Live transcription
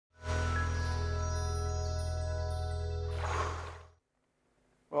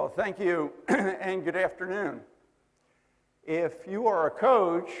Well, thank you and good afternoon. If you are a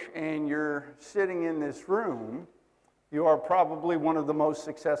coach and you're sitting in this room, you are probably one of the most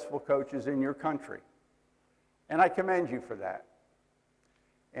successful coaches in your country. And I commend you for that.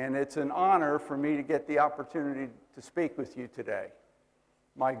 And it's an honor for me to get the opportunity to speak with you today.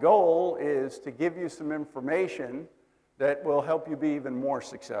 My goal is to give you some information that will help you be even more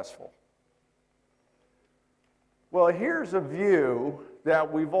successful. Well, here's a view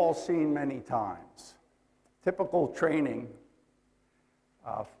that we've all seen many times. Typical training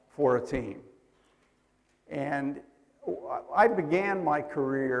for a team. And I began my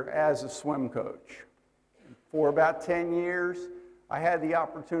career as a swim coach. For about 10 years, I had the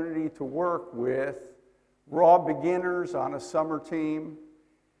opportunity to work with raw beginners on a summer team,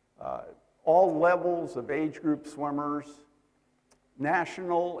 all levels of age group swimmers,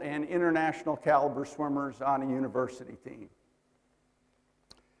 national and international caliber swimmers on a university team.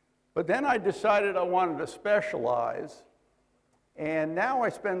 But then I decided I wanted to specialize, and now I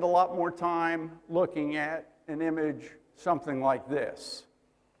spend a lot more time looking at an image something like this.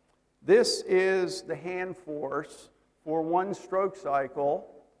 This is the hand force for one stroke cycle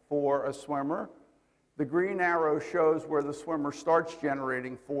for a swimmer. The green arrow shows where the swimmer starts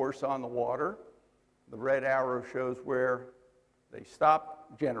generating force on the water. The red arrow shows where they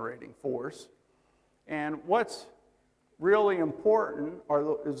stop generating force. And what's really important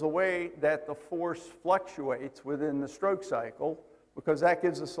is the way that the force fluctuates within the stroke cycle, because that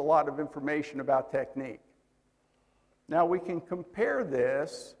gives us a lot of information about technique. Now we can compare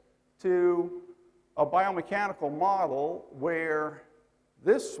this to a biomechanical model where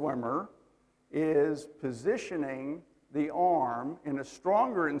this swimmer is positioning the arm in a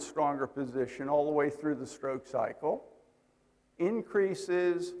stronger and stronger position all the way through the stroke cycle,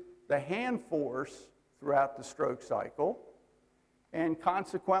 increases the hand force throughout the stroke cycle, and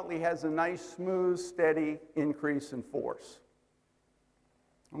consequently has a nice, smooth, steady increase in force.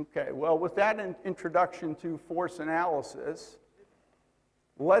 Okay, well, with that introduction to force analysis,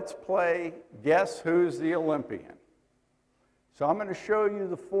 let's play Guess Who's the Olympian? So I'm going to show you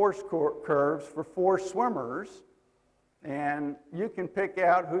the force curves for 4 swimmers, and you can pick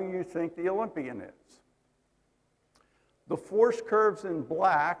out who you think the Olympian is. The force curves in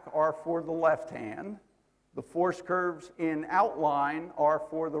black are for the left hand. The force curves in outline are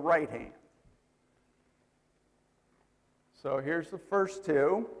for the right hand. So here's the first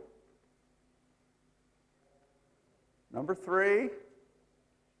 2. Number 3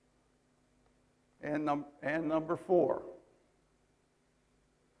 and number 4.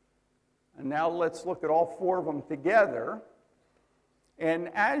 And now let's look at all 4 of them together. And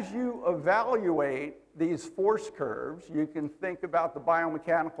as you evaluate these force curves, you can think about the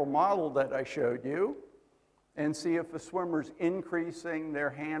biomechanical model that I showed you and see if a swimmer's increasing their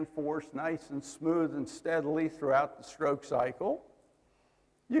hand force nice and smooth and steadily throughout the stroke cycle.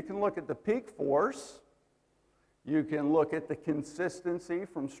 You can look at the peak force. You can look at the consistency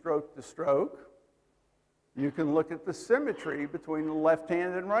from stroke to stroke. You can look at the symmetry between the left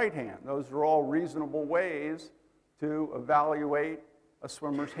hand and right hand. Those are all reasonable ways to evaluate a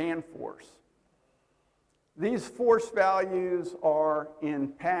swimmer's hand force. These force values are in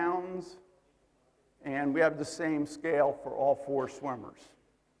pounds, and we have the same scale for all 4 swimmers.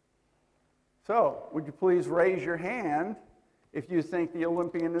 So, would you please raise your hand if you think the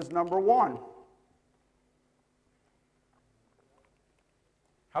Olympian is number 1?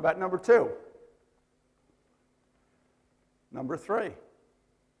 How about number 2? Number 3? Okay,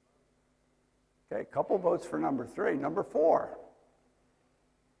 a couple votes for number 3. Number 4?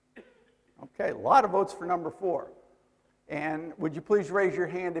 Okay, a lot of votes for number 4. And would you please raise your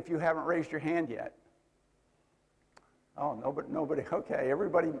hand if you haven't raised your hand yet? Oh, nobody. Okay,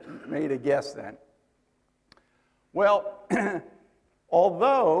 everybody made a guess then. Well,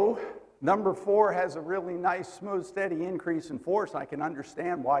 although number 4 has a really nice, smooth, steady increase in force, I can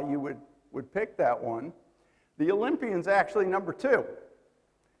understand why you would pick that one. The Olympian's actually number 2.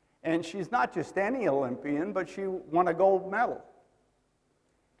 And she's not just any Olympian, but she won a gold medal.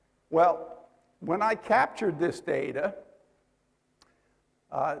 Well, when I captured this data,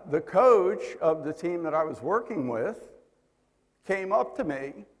 the coach of the team that I was working with came up to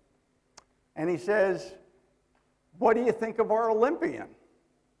me and he says, "What do you think of our Olympian?"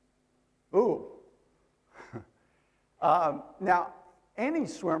 Ooh. Now, any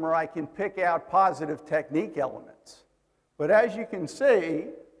swimmer, I can pick out positive technique elements. But as you can see,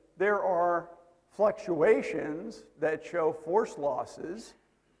 there are fluctuations that show force losses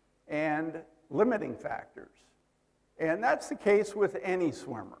and limiting factors. And that's the case with any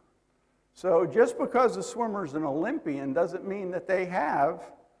swimmer. So just because a swimmer is an Olympian doesn't mean that they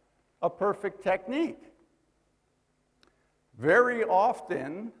have a perfect technique. Very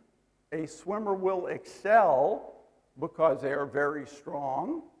often, a swimmer will excel because they are very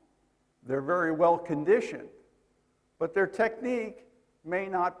strong, they're very well conditioned, but their technique may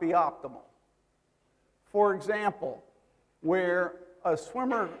not be optimal. For example, where a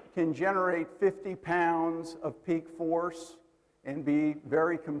swimmer can generate 50 pounds of peak force and be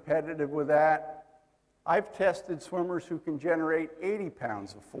very competitive with that, I've tested swimmers who can generate 80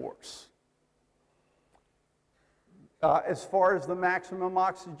 pounds of force. As far as the maximum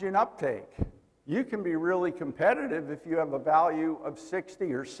oxygen uptake, you can be really competitive if you have a value of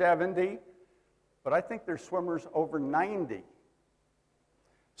 60 or 70, but I think there's swimmers over 90.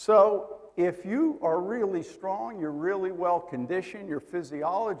 So if you are really strong, you're really well conditioned, your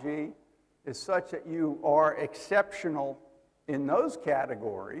physiology is such that you are exceptional in those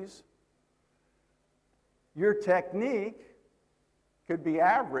categories, your technique could be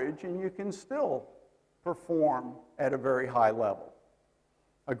average and you can still perform at a very high level.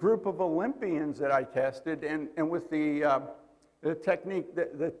 A group of Olympians that I tested, and with the technique,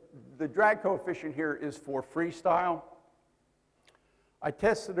 the drag coefficient here is for freestyle. I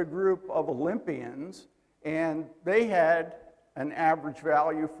tested a group of Olympians, and they had an average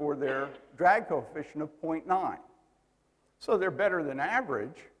value for their drag coefficient of 0.9. So they're better than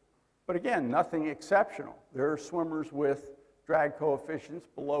average, but again, nothing exceptional. There are swimmers with drag coefficients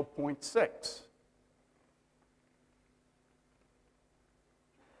below 0.6.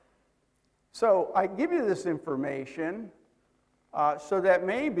 So I give you this information so that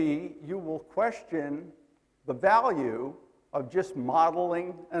maybe you will question the value of just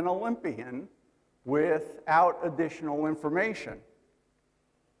modeling an Olympian without additional information.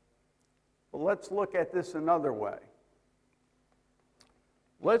 But let's look at this another way.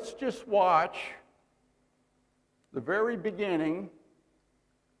 Let's just watch the very beginning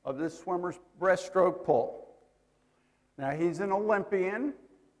of this swimmer's breaststroke pull. Now, he's an Olympian.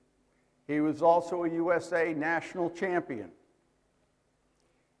 He was also a USA national champion.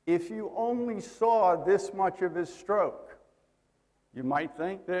 If you only saw this much of his stroke, you might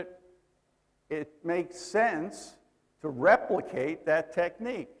think that it makes sense to replicate that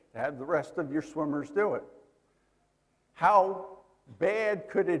technique, to have the rest of your swimmers do it. How bad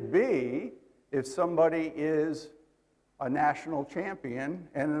could it be if somebody is a national champion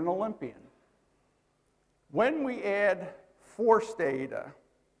and an Olympian? When we add force data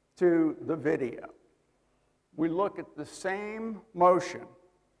to the video, we look at the same motion.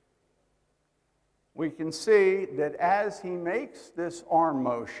 We can see that as he makes this arm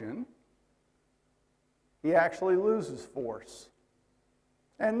motion, he actually loses force.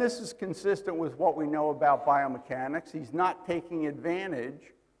 And this is consistent with what we know about biomechanics. He's not taking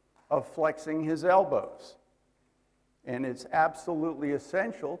advantage of flexing his elbows. And it's absolutely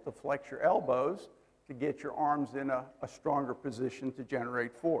essential to flex your elbows to get your arms in a stronger position to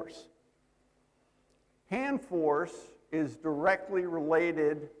generate force. Hand force is directly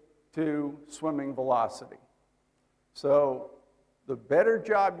related to swimming velocity. So the better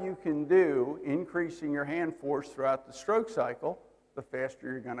job you can do increasing your hand force throughout the stroke cycle, the faster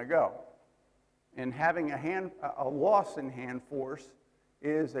you're going to go. And having a loss in hand force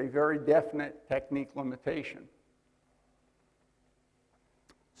is a very definite technique limitation.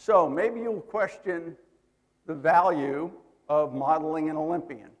 So maybe you'll question the value of modeling an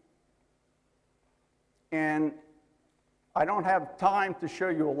Olympian. And I don't have time to show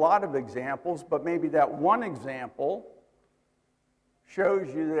you a lot of examples, but maybe that one example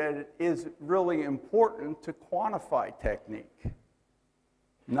shows you that it is really important to quantify technique,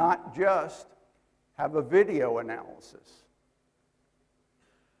 not just have a video analysis.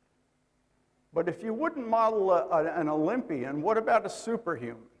 But if you wouldn't model an Olympian, what about a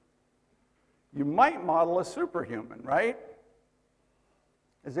superhuman? You might model a superhuman, right?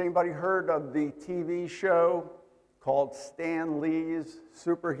 Has anybody heard of the TV show called Stan Lee's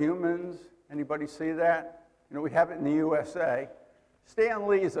Superhumans? Anybody see that? You know, we have it in the USA. Stan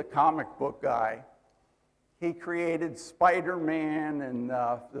Lee is a comic book guy. He created Spider-Man and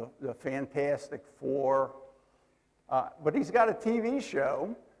the Fantastic Four. But he's got a TV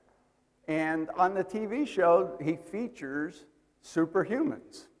show, and on the TV show, he features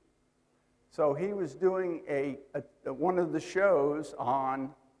superhumans. So he was doing one of the shows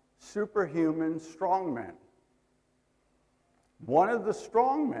on superhuman strongmen. One of the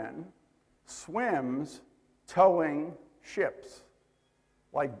strongmen swims towing ships,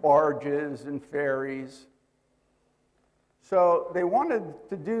 like barges and ferries. So they wanted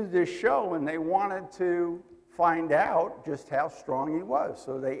to do this show, and they wanted to find out just how strong he was.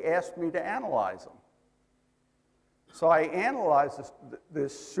 So they asked me to analyze him. So I analyzed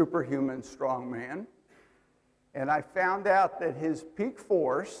this superhuman strongman, and I found out that his peak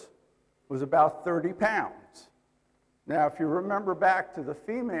force was about 30 pounds. Now, if you remember back to the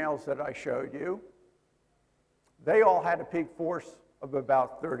females that I showed you, they all had a peak force of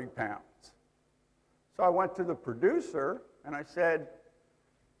about 30 pounds. So I went to the producer and I said,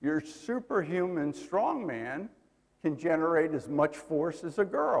 your superhuman strongman can generate as much force as a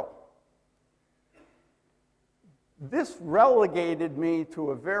girl. This relegated me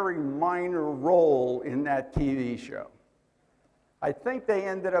to a very minor role in that TV show. I think they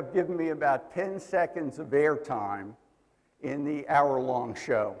ended up giving me about 10 seconds of airtime in the hour-long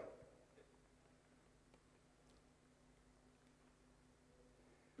show.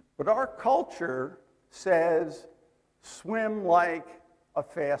 But our culture says, swim like a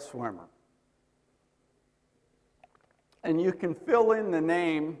fast swimmer. And you can fill in the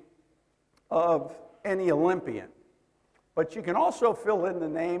name of any Olympian, but you can also fill in the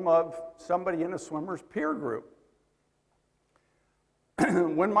name of somebody in a swimmer's peer group.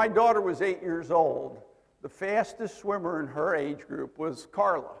 When my daughter was 8 years old, the fastest swimmer in her age group was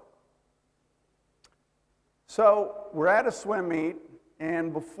Carla. So we're at a swim meet,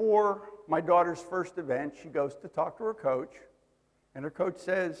 and before my daughter's first event, she goes to talk to her coach, and her coach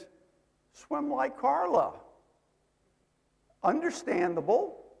says, swim like Carla.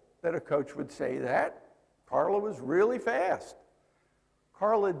 Understandable that a coach would say that. Carla was really fast.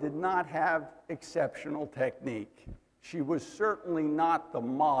 Carla did not have exceptional technique. She was certainly not the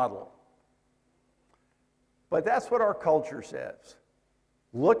model. But that's what our culture says.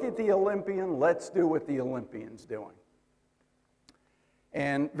 Look at the Olympian, let's do what the Olympian's doing.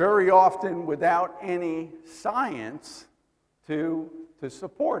 And very often without any science to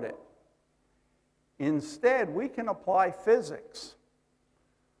support it. Instead, we can apply physics.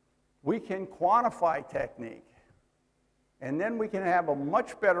 We can quantify technique. And then we can have a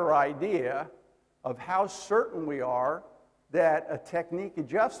much better idea of how certain we are that a technique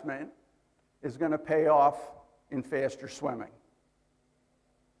adjustment is going to pay off in faster swimming.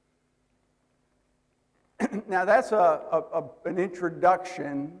 Now that's an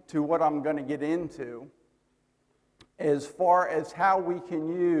introduction to what I'm going to get into as far as how we can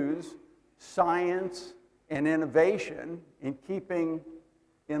use science and innovation in keeping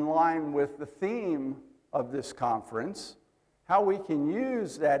in line with the theme of this conference, how we can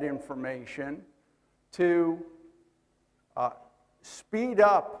use that information to speed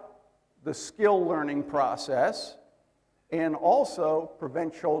up the skill learning process and also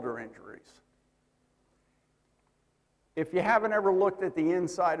prevent shoulder injuries. If you haven't ever looked at the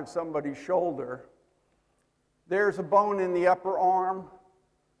inside of somebody's shoulder, there's a bone in the upper arm,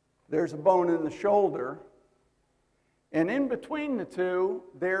 there's a bone in the shoulder, and in between the two,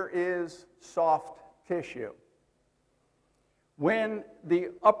 there is soft tissue. When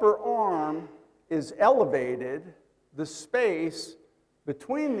the upper arm is elevated, the space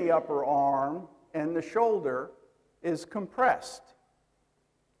between the upper arm and the shoulder is compressed.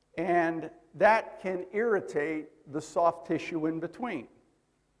 And that can irritate the soft tissue in between.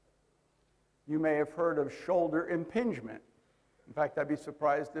 You may have heard of shoulder impingement. In fact, I'd be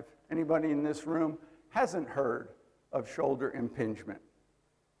surprised if anybody in this room hasn't heard of shoulder impingement.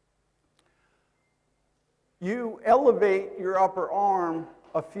 You elevate your upper arm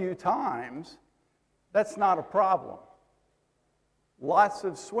a few times, that's not a problem. Lots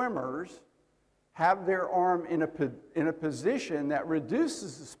of swimmers have their arm in a position that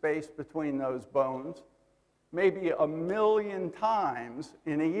reduces the space between those bones maybe 1 million times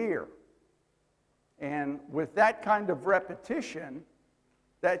in a year. And with that kind of repetition,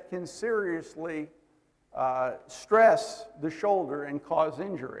 that can seriously stress the shoulder and cause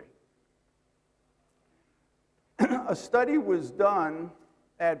injury. A study was done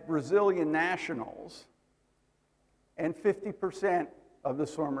at Brazilian nationals, and 50% of the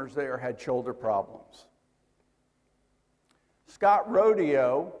swimmers there had shoulder problems. Scott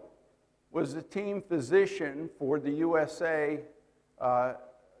Rodeo was the team physician for the USA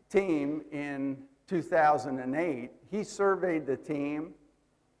team in 2008. He surveyed the team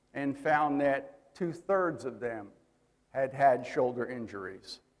and found that 2/3 of them had had shoulder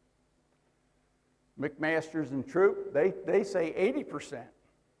injuries. McMasters and Troop, they say 80%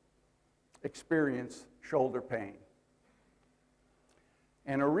 experience shoulder pain.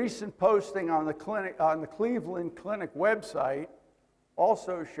 And a recent posting on the Cleveland Clinic website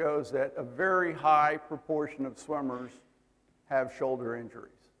also shows that a very high proportion of swimmers have shoulder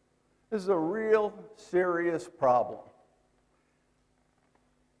injuries. This is a real serious problem.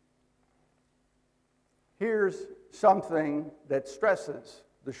 Here's something that stresses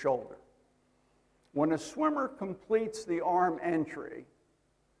the shoulder. when a swimmer completes the arm entry,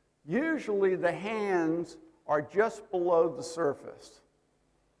 usually the hands are just below the surface,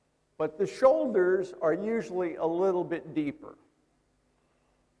 but the shoulders are usually a little bit deeper.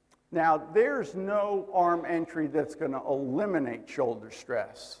 Now, there's no arm entry that's going to eliminate shoulder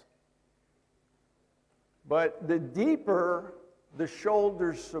stress. But the deeper the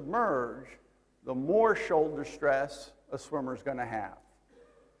shoulders submerge, the more shoulder stress a swimmer is going to have.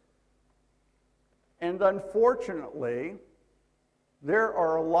 And unfortunately, there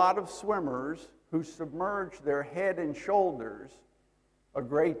are a lot of swimmers who submerge their head and shoulders a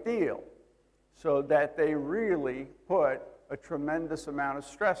great deal, so that they really put a tremendous amount of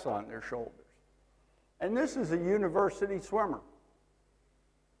stress on their shoulders. And this is a university swimmer.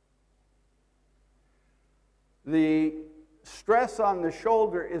 The stress on the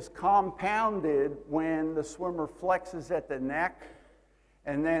shoulder is compounded when the swimmer flexes at the neck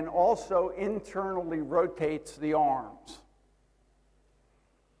and then also internally rotates the arms.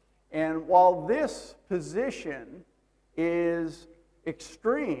 And while this position is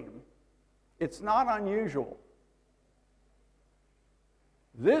extreme, it's not unusual.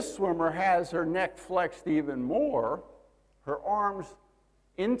 This swimmer has her neck flexed even more, her arms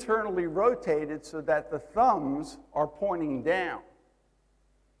internally rotated so that the thumbs are pointing down.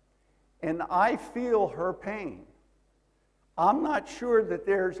 And I feel her pain. I'm not sure that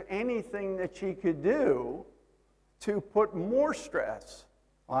there's anything that she could do to put more stress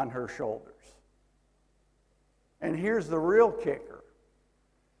on her shoulders. And here's the real kicker.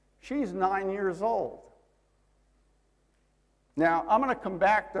 She's 9 years old. Now, I'm going to come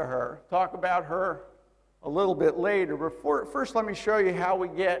back to her, talk about her a little bit later, but first let me show you how we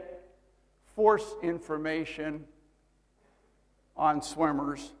get force information on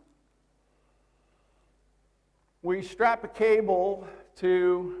swimmers. We strap a cable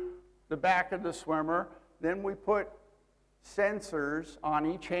to the back of the swimmer, then we put sensors on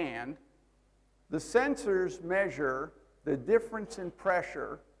each hand. The sensors measure the difference in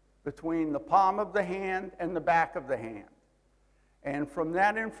pressure between the palm of the hand and the back of the hand. And from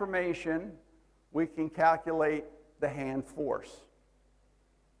that information, we can calculate the hand force.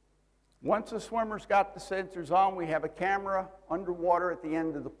 Once the swimmer's got the sensors on, we have a camera underwater at the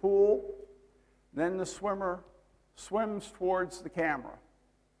end of the pool. Then the swimmer swims towards the camera.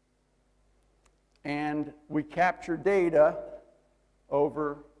 And we capture data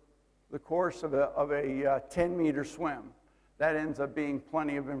over the course of a 10-meter swim. That ends up being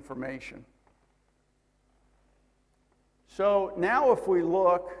plenty of information. So now if we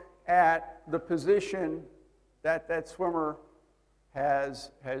look at the position that that swimmer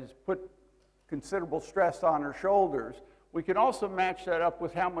has put considerable stress on her shoulders, we can also match that up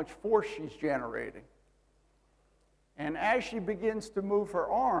with how much force she's generating. And as she begins to move her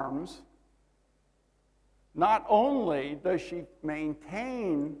arms, not only does she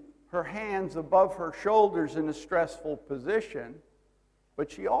maintain her hands above her shoulders in a stressful position,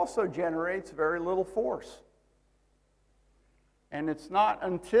 but she also generates very little force. And it's not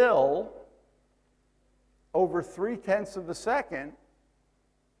until over 0.3 of a second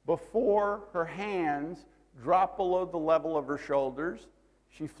before her hands drop below the level of her shoulders,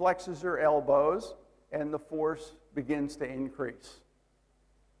 she flexes her elbows, and the force begins to increase.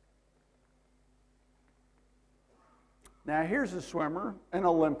 Now here's a swimmer, an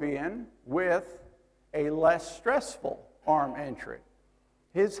Olympian, with a less stressful arm entry.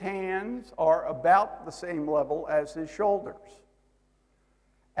 His hands are about the same level as his shoulders.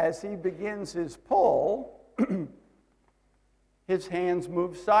 As he begins his pull, his hands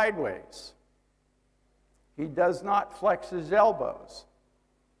move sideways. He does not flex his elbows.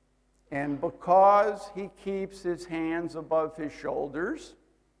 And because he keeps his hands above his shoulders,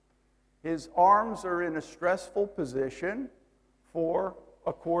 his arms are in a stressful position for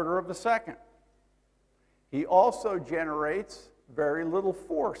 1/4 of a second. He also generates very little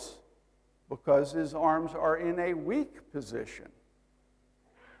force because his arms are in a weak position.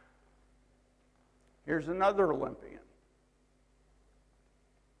 Here's another Olympian.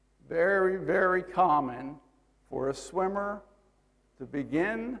 Very, very common for a swimmer to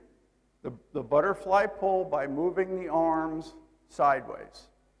begin the butterfly pull by moving the arms sideways.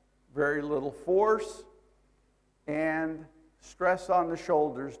 Very little force and stress on the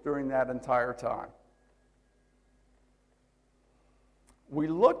shoulders during that entire time. We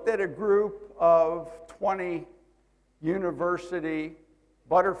looked at a group of 20 university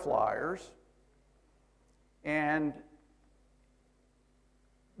butterflyers, and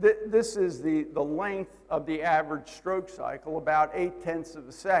this is the length of the average stroke cycle, about 0.8 of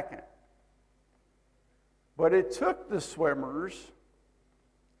a second. But it took the swimmers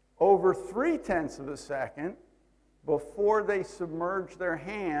over 3/10 of a second before they submerge their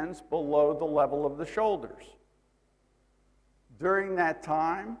hands below the level of the shoulders. During that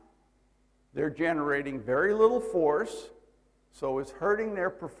time, they're generating very little force, so it's hurting their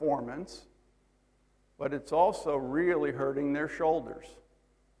performance, but it's also really hurting their shoulders.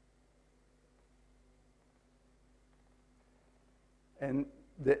 And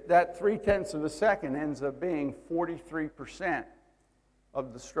that 3/10 of a second ends up being 43%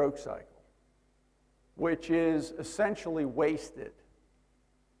 of the stroke cycle, which is essentially wasted.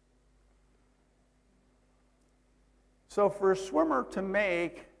 So for a swimmer to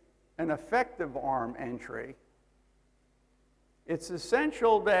make an effective arm entry, it's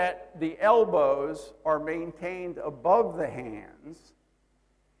essential that the elbows are maintained above the hands,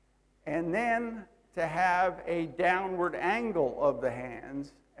 and then to have a downward angle of the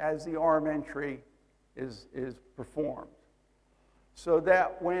hands as the arm entry is performed. So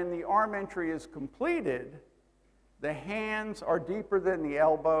that when the arm entry is completed, the hands are deeper than the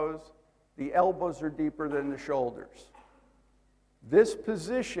elbows are deeper than the shoulders. This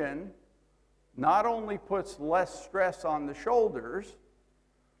position not only puts less stress on the shoulders,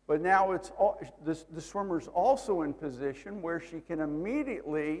 but now the swimmer's also in position where she can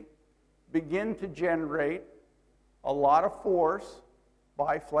immediately begin to generate a lot of force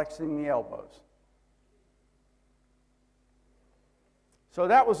by flexing the elbows. So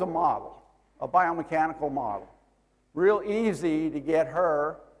that was a model, a biomechanical model. Real easy to get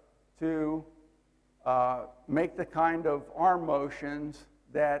her to make the kind of arm motions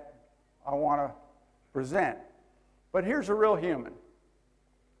that I want to present. But here's a real human.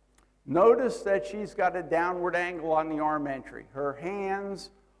 Notice that she's got a downward angle on the arm entry. Her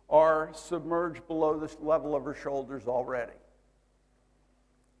hands are submerged below the level of her shoulders already.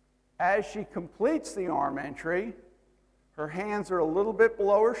 As she completes the arm entry, her hands are a little bit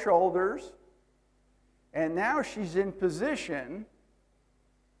below her shoulders, and now she's in position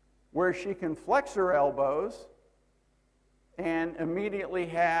where she can flex her elbows and immediately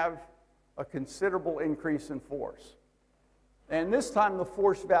have a considerable increase in force. And this time the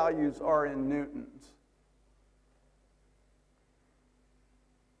force values are in newtons.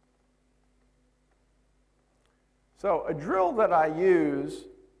 So a drill that I use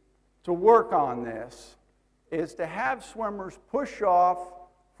to work on this is to have swimmers push off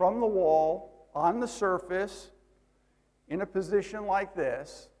from the wall on the surface in a position like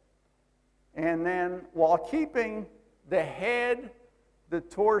this, and then while keeping the head, the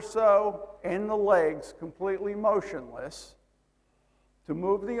torso, and the legs completely motionless, to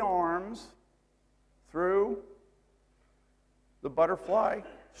move the arms through the butterfly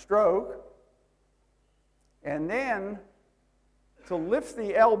stroke, and then to lift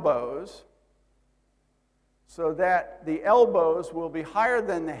the elbows so that the elbows will be higher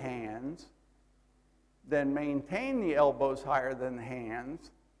than the hands, then maintain the elbows higher than the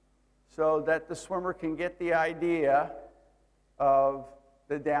hands so that the swimmer can get the idea of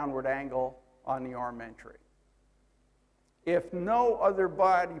the downward angle on the arm entry. If no other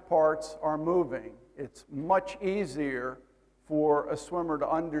body parts are moving, it's much easier for a swimmer to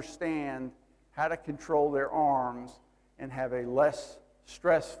understand how to control their arms and have a less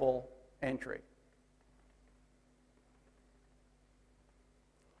stressful entry.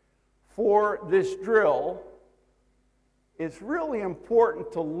 For this drill, it's really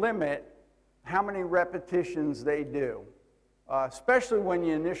important to limit how many repetitions they do, especially when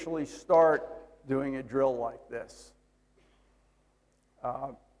you initially start doing a drill like this.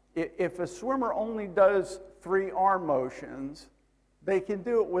 If a swimmer only does 3 arm motions, they can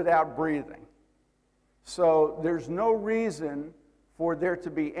do it without breathing. So there's no reason for there to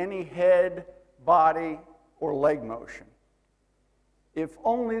be any head, body, or leg motion. If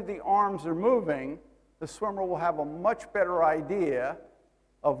only the arms are moving, the swimmer will have a much better idea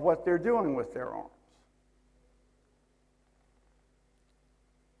of what they're doing with their arms.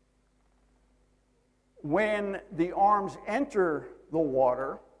 When the arms enter the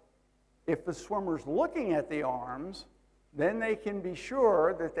water, if the swimmer's looking at the arms, then they can be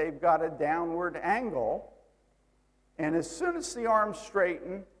sure that they've got a downward angle. And as soon as the arms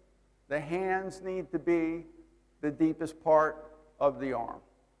straighten, the hands need to be the deepest part of the arm.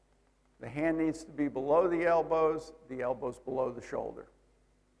 The hand needs to be below the elbows below the shoulder.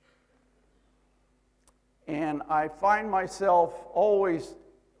 And I find myself always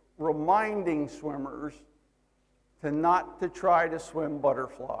reminding swimmers not to try to swim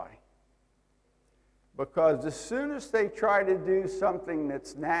butterfly. Because as soon as they try to do something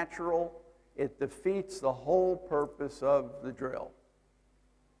that's natural, it defeats the whole purpose of the drill.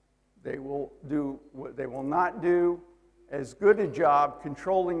 They will not do as good a job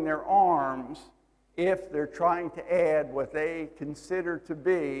controlling their arms if they're trying to add what they consider to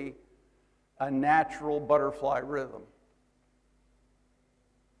be a natural butterfly rhythm.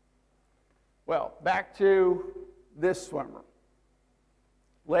 Well, back to this swimmer.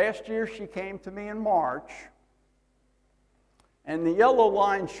 Last year she came to me in March, and the yellow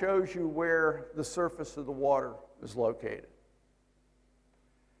line shows you where the surface of the water is located.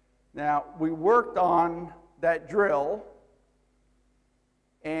 Now, we worked on that drill,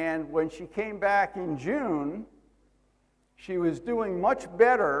 and when she came back in June, she was doing much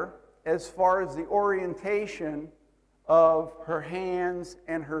better as far as the orientation of her hands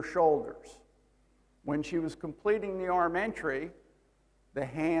and her shoulders. When she was completing the arm entry, the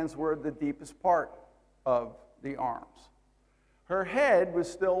hands were the deepest part of the arms. Her head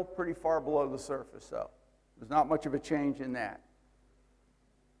was still pretty far below the surface, though. There's not much of a change in that.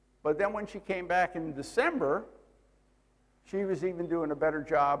 But then when she came back in December, she was even doing a better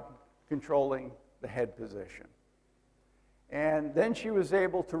job controlling the head position. And then she was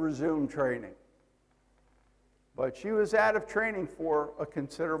able to resume training. But she was out of training for a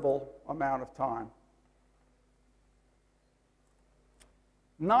considerable amount of time.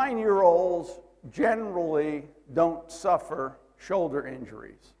 9-year-olds generally don't suffer shoulder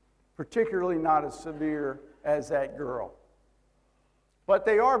injuries, particularly not as severe as that girl. But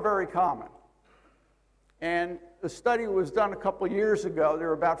they are very common. And the study was done a couple years ago. There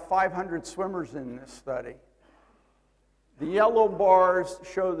were about 500 swimmers in this study. The yellow bars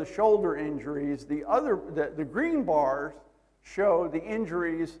show the shoulder injuries. The green bars show the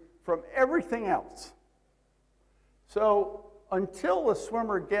injuries from everything else. So until a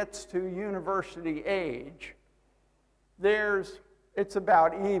swimmer gets to university age, it's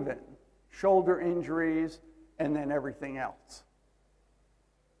about even. Shoulder injuries and then everything else.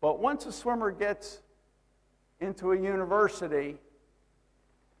 But once a swimmer gets into a university,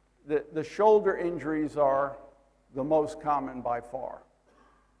 the shoulder injuries are the most common by far.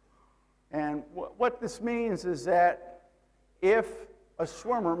 And what this means is that if a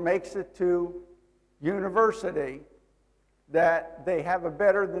swimmer makes it to university, that they have a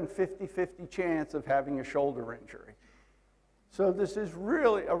better than 50-50 chance of having a shoulder injury. So this is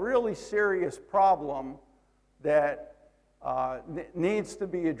really a really serious problem that needs to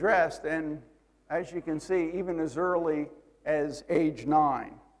be addressed, and as you can see, even as early as age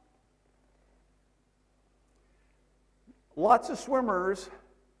 9. Lots of swimmers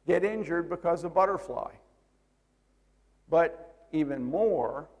get injured because of butterfly, but even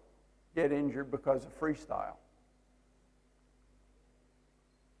more get injured because of freestyle.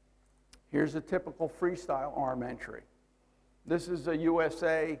 Here's a typical freestyle arm entry. This is a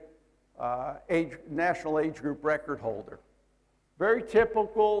USA national age group record holder. Very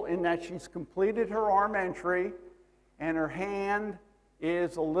typical in that she's completed her arm entry and her hand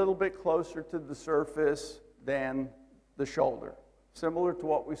is a little bit closer to the surface than the shoulder, similar to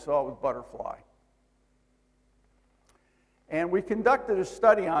what we saw with butterfly. And we conducted a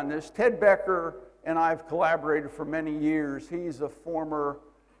study on this. Ted Becker and I have collaborated for many years. He's a former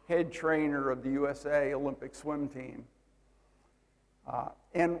head trainer of the USA Olympic swim team.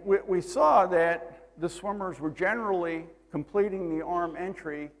 And we saw that the swimmers were generally completing the arm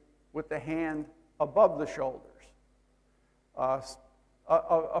entry with the hand above the shoulders.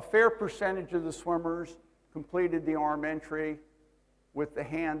 A fair percentage of the swimmers completed the arm entry with the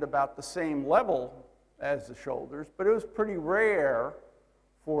hand about the same level as the shoulders, but it was pretty rare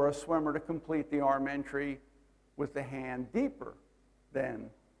for a swimmer to complete the arm entry with the hand deeper than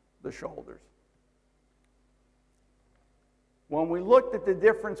the shoulders. When we looked at the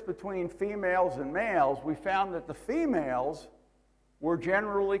difference between females and males, we found that the females were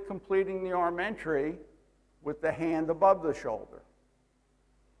generally completing the arm entry with the hand above the shoulder.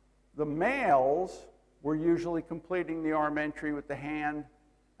 The males were usually completing the arm entry with the hand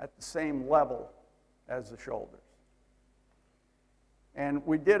at the same level as the shoulders. And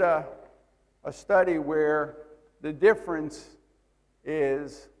we did a study where the difference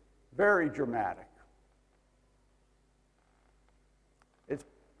is very dramatic.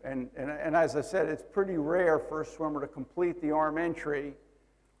 And as I said, it's pretty rare for a swimmer to complete the arm entry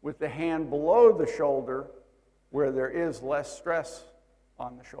with the hand below the shoulder where there is less stress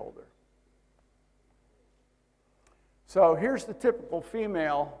on the shoulder. So here's the typical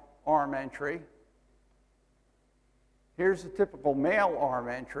female arm entry. Here's the typical male arm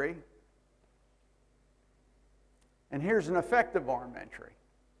entry. And here's an effective arm entry.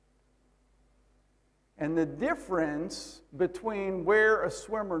 And the difference between where a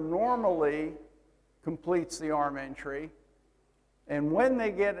swimmer normally completes the arm entry and when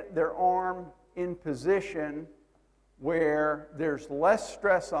they get their arm in position where there's less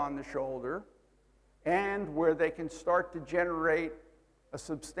stress on the shoulder and where they can start to generate a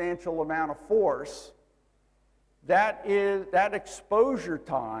substantial amount of force, that exposure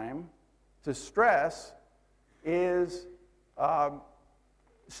time to stress is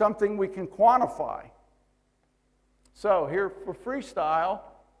something we can quantify. So here for freestyle,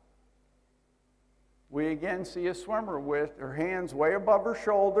 we again see a swimmer with her hands way above her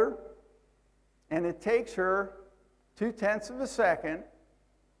shoulder, and it takes her 0.2 of a second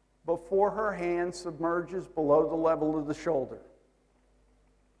before her hand submerges below the level of the shoulder.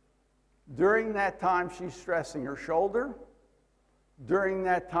 During that time, she's stressing her shoulder. During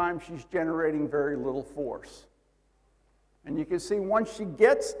that time, she's generating very little force. And you can see once she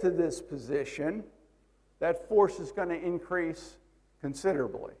gets to this position, that force is going to increase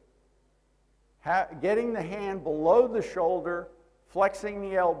considerably. Getting the hand below the shoulder, flexing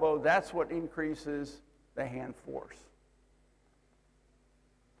the elbow, that's what increases the hand force.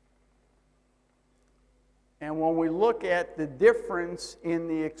 And when we look at the difference in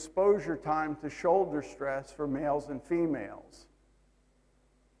the exposure time to shoulder stress for males and females,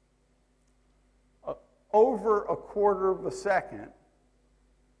 over 1/4 of a second,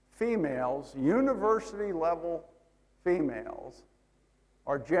 females, university level females,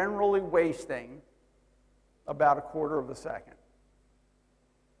 are generally wasting about 1/4 of a second.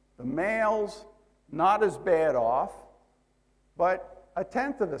 The males, not as bad off, but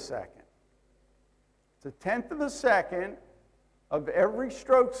 1/10 of a second. It's 1/10 of a second of every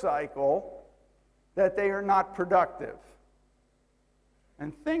stroke cycle that they are not productive.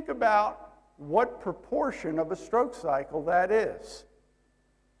 And think about what proportion of a stroke cycle that is.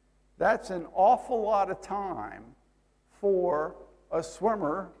 That's an awful lot of time for a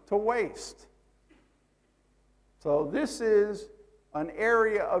swimmer to waste. So this is an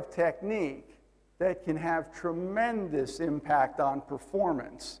area of technique that can have tremendous impact on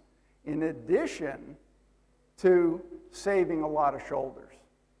performance, in addition to saving a lot of shoulders,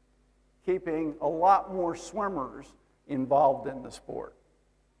 keeping a lot more swimmers involved in the sport.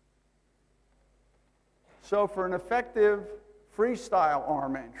 So for an effective freestyle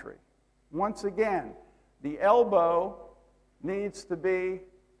arm entry, once again, the elbow needs to be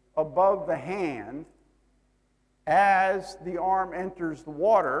above the hand as the arm enters the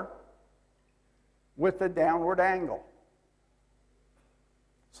water with a downward angle,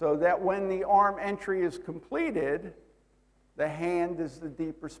 so that when the arm entry is completed, the hand is the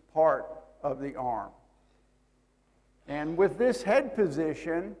deepest part of the arm. And with this head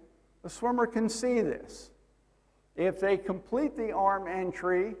position, the swimmer can see this. If they complete the arm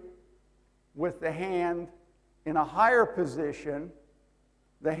entry with the hand in a higher position,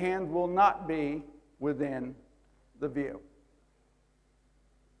 the hand will not be within the view.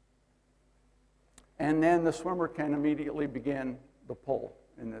 And then the swimmer can immediately begin the pull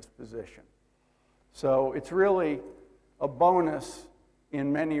in this position. So it's really a bonus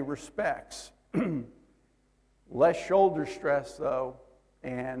in many respects. Less shoulder stress, though,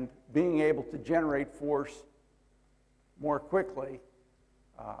 and being able to generate force more quickly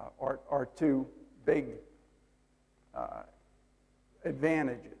are two big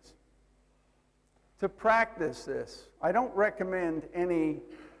advantages. To practice this, I don't recommend any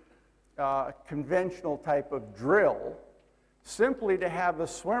conventional type of drill, simply to have a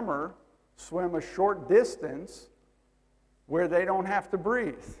swimmer swim a short distance where they don't have to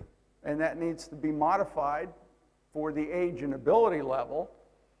breathe. And that needs to be modified for the age and ability level.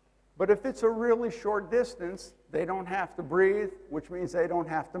 But if it's a really short distance, they don't have to breathe, which means they don't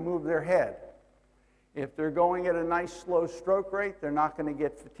have to move their head. If they're going at a nice slow stroke rate, they're not going to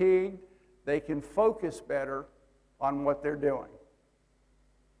get fatigued. They can focus better on what they're doing.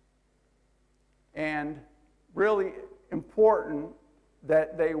 And really important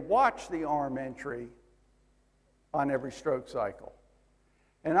that they watch the arm entry on every stroke cycle.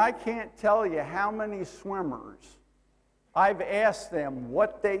 And I can't tell you how many swimmers I've asked them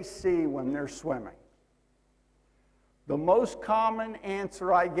what they see when they're swimming. The most common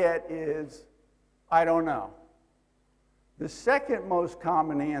answer I get is, I don't know. The second most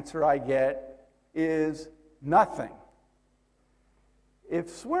common answer I get is nothing. If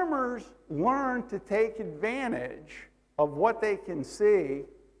swimmers learn to take advantage of what they can see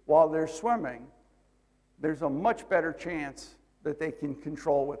while they're swimming, there's a much better chance that they can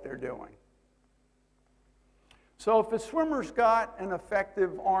control what they're doing. So if a swimmer's got an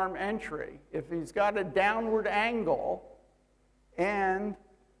effective arm entry, if he's got a downward angle and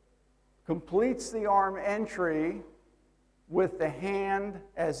completes the arm entry with the hand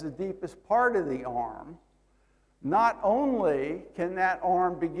as the deepest part of the arm, not only can that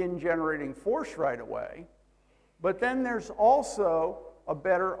arm begin generating force right away, But then there's also a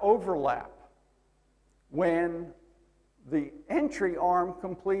better overlap. When the entry arm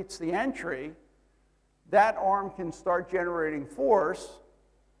completes the entry, that arm can start generating force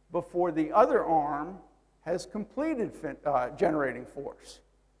before the other arm has completed generating force.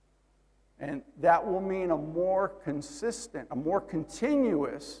 And that will mean a more consistent, a more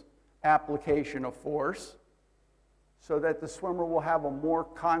continuous application of force, so that the swimmer will have a more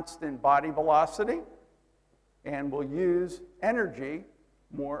constant body velocity and will use energy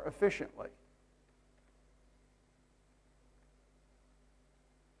more efficiently.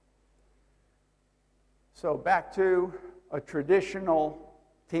 So back to a traditional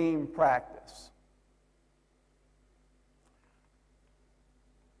team practice.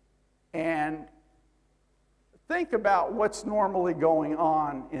 And think about what's normally going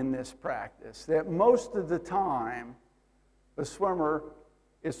on in this practice, that most of the time the swimmer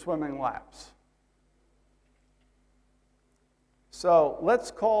is swimming laps. So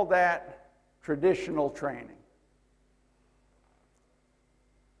let's call that traditional training.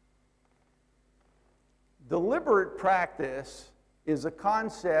 Deliberate practice is a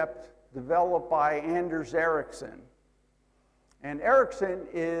concept developed by Anders Ericsson. And Ericsson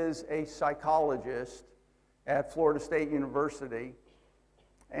is a psychologist at Florida State University.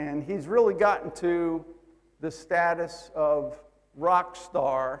 And he's really gotten to the status of rock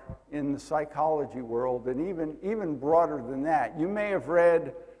star in the psychology world, and even broader than that. You may have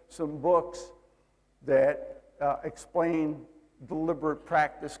read some books that explain deliberate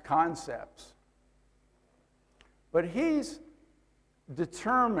practice concepts. But he's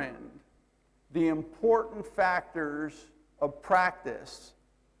determined the important factors of practice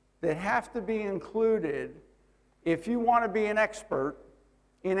that have to be included if you want to be an expert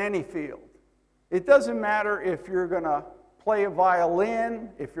in any field. It doesn't matter if you're going to play a violin,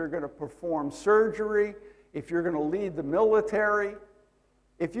 if you're going to perform surgery, if you're going to lead the military.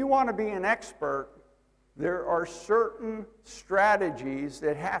 If you want to be an expert, there are certain strategies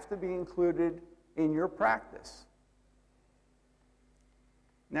that have to be included in your practice.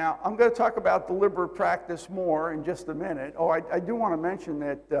 Now, I'm going to talk about deliberate practice more in just a minute. Oh, I do want to mention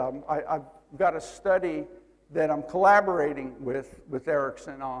that I've got a study that I'm collaborating with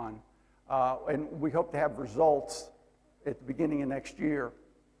Ericsson on, and we hope to have results at the beginning of next year.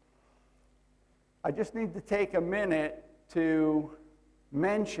 I just need to take a minute to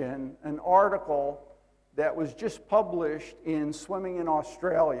mention an article that was just published in Swimming in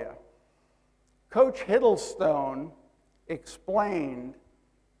Australia. Coach Hiddlestone explained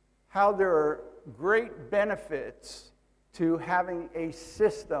how there are great benefits to having a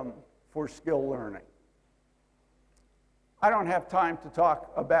system for skill learning. I don't have time to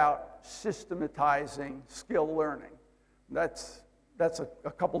talk about systematizing skill learning. That's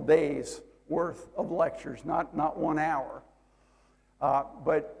a couple days worth of lectures, not 1 hour.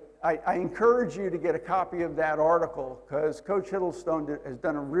 But I encourage you to get a copy of that article, because Coach Hiddlestone has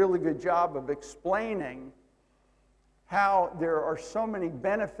done a really good job of explaining how there are so many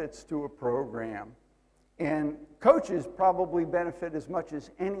benefits to a program, and coaches probably benefit as much as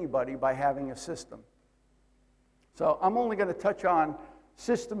anybody by having a system. So I'm only going to touch on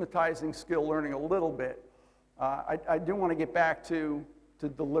systematizing skill learning a little bit. I do want to get back to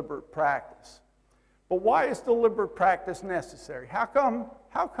deliberate practice. But why is deliberate practice necessary? How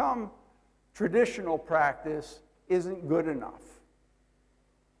come traditional practice isn't good enough?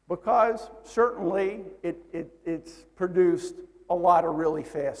 Because certainly it's produced a lot of really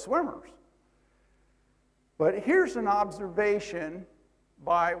fast swimmers. But here's an observation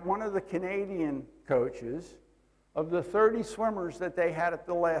by one of the Canadian coaches of the 30 swimmers that they had at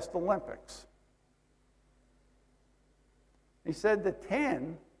the last Olympics. He said that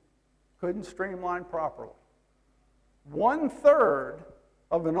 10 couldn't streamline properly. 1/3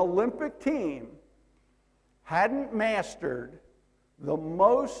 of an Olympic team hadn't mastered the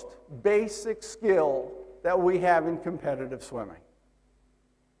most basic skill that we have in competitive swimming.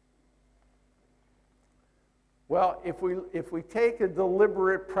 Well, if we take a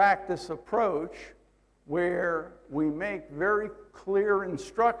deliberate practice approach where we make very clear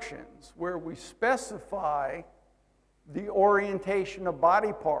instructions, where we specify the orientation of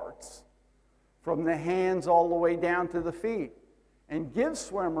body parts from the hands all the way down to the feet, and give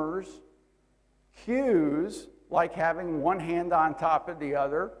swimmers cues like having one hand on top of the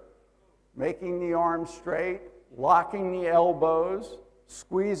other, making the arms straight, locking the elbows,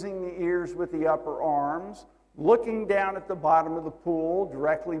 squeezing the ears with the upper arms, looking down at the bottom of the pool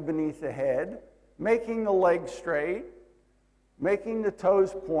directly beneath the head, making the legs straight, making the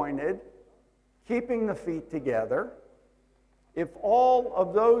toes pointed, keeping the feet together. if all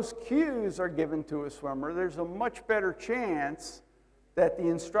of those cues are given to a swimmer, there's a much better chance that the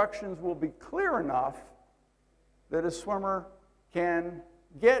instructions will be clear enough that a swimmer can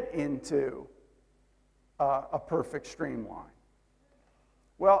get into a perfect streamline.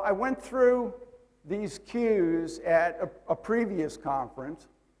 Well, I went through these cues at a previous conference,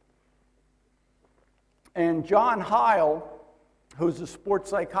 and John Heil, who's a sports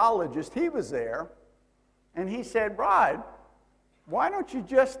psychologist, he was there, and he said, Rod, why don't you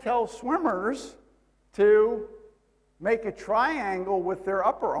just tell swimmers to make a triangle with their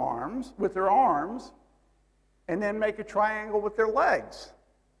upper arms, with their arms, and then make a triangle with their legs?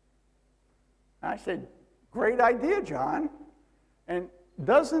 And I said, great idea, John. And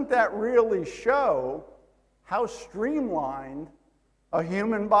doesn't that really show how streamlined a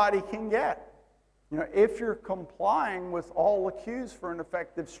human body can get? You know, if you're complying with all the cues for an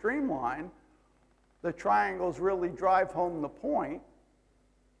effective streamline, the triangles really drive home the point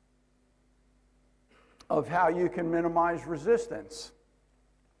of how you can minimize resistance.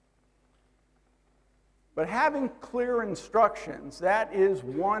 But having clear instructions, that is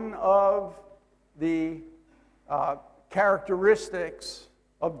one of the characteristics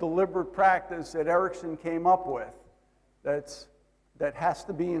of deliberate practice that Erickson came up with that has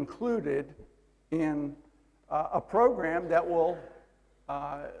to be included in a program that will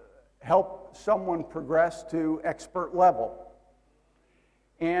help someone progress to expert level.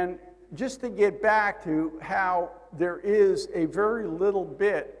 And just to get back to how there is a very little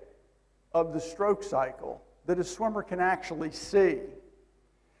bit of the stroke cycle that a swimmer can actually see.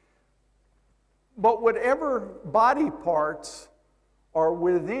 But whatever body parts are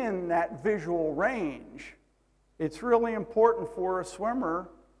within that visual range, it's really important for a swimmer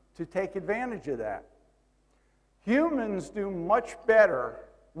to take advantage of that. Humans do much better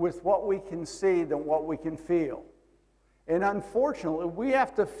with what we can see than what we can feel. And unfortunately, we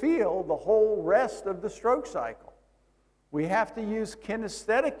have to feel the whole rest of the stroke cycle. We have to use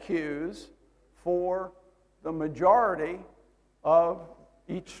kinesthetic cues for the majority of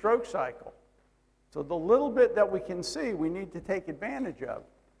each stroke cycle. So the little bit that we can see, we need to take advantage of.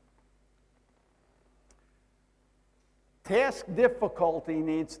 Task difficulty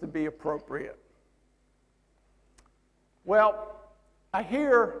needs to be appropriate. Well, I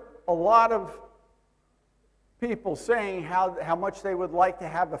hear a lot of people saying how much they would like to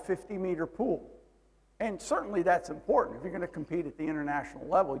have a 50-meter pool. And certainly that's important. If you're going to compete at the international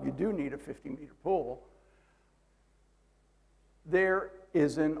level, you do need a 50-meter pool. There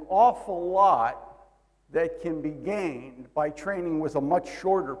is an awful lot that can be gained by training with a much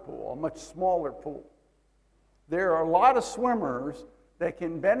shorter pool, a much smaller pool. There are a lot of swimmers that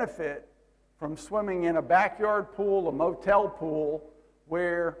can benefit from swimming in a backyard pool, a motel pool,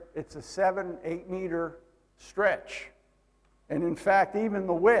 where it's a 7, 8 meter stretch. And in fact, even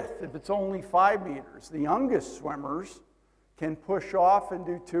the width, if it's only 5 meters, the youngest swimmers can push off and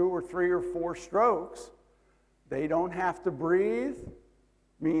do 2 or 3 or 4 strokes. They don't have to breathe,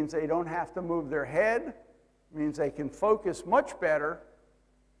 means they don't have to move their head, means they can focus much better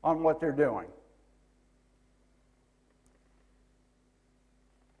on what they're doing.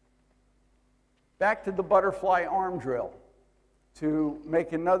 Back to the butterfly arm drill to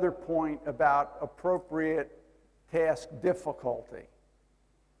make another point about appropriate task difficulty.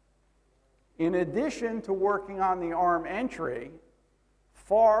 In addition to working on the arm entry,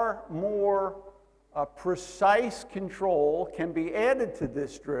 far more precise control can be added to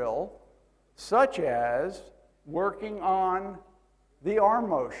this drill, such as working on the arm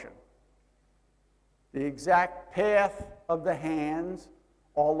motion, the exact path of the hands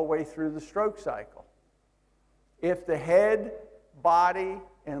all the way through the stroke cycle. If the head, body,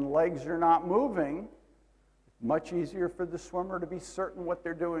 and legs are not moving, it's much easier for the swimmer to be certain what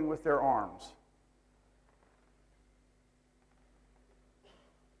they're doing with their arms.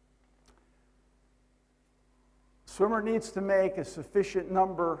 Swimmer needs to make a sufficient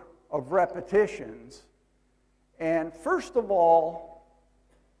number of repetitions. And first of all,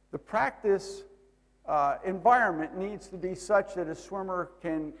 the practice environment needs to be such that a swimmer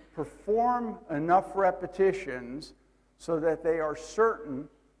can perform enough repetitions so that they are certain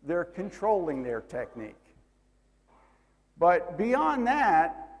they're controlling their technique. But beyond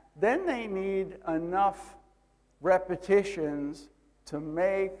that, then they need enough repetitions to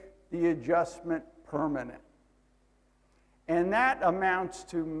make the adjustment permanent. And that amounts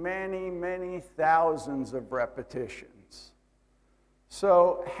to many, many thousands of repetitions.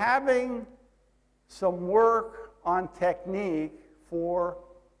 So having some work on technique for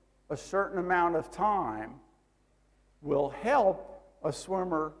a certain amount of time will help a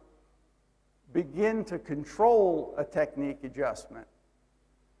swimmer begin to control a technique adjustment.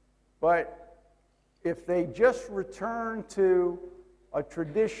 But if they just return to a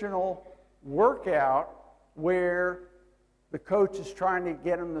traditional workout where the coach is trying to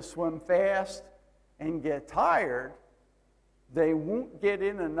get them to swim fast and get tired, they won't get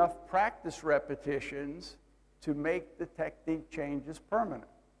in enough practice repetitions to make the technique changes permanent.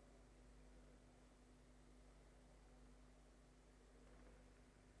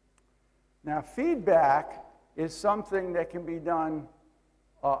 Now, feedback is something that can be done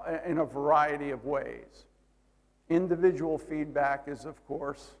in a variety of ways. Individual feedback is, of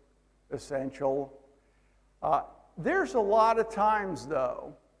course, essential. There's a lot of times,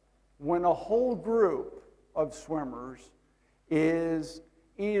 though, when a whole group of swimmers is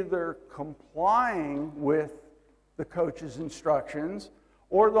either complying with the coach's instructions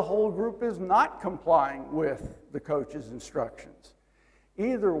or the whole group is not complying with the coach's instructions.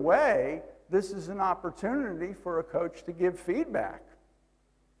 Either way, this is an opportunity for a coach to give feedback.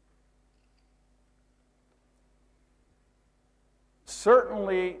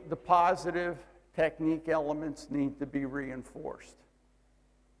 Certainly, the positive technique elements need to be reinforced.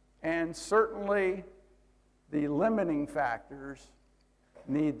 And certainly, the limiting factors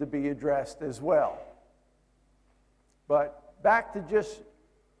need to be addressed as well. But back to just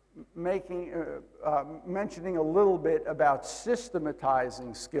mentioning a little bit about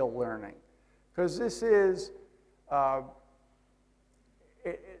systematizing skill learning, because this is an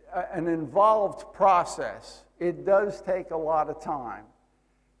involved process. It does take a lot of time,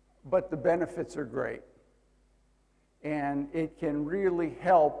 but the benefits are great. And it can really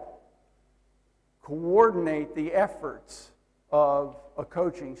help coordinate the efforts of a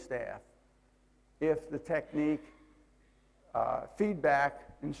coaching staff if the technique, feedback,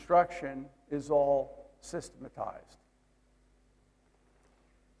 instruction is all systematized.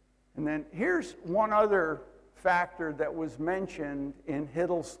 And then here's one other factor that was mentioned in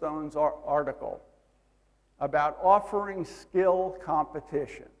Hiddlestone's article about offering skill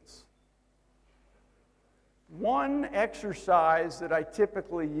competitions. One exercise that I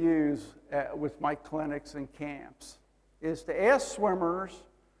typically use with my clinics and camps is to ask swimmers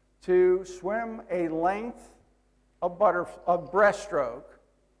to swim a length of breaststroke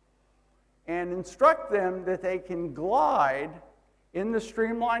and instruct them that they can glide in the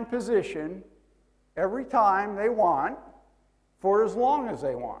streamlined position every time they want for as long as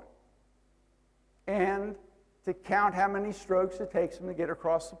they want, and to count how many strokes it takes them to get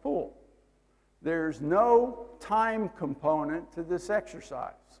across the pool. There's no time component to this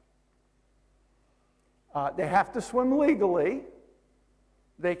exercise. They have to swim legally.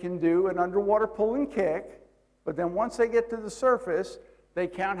 They can do an underwater pull and kick, but then once they get to the surface, they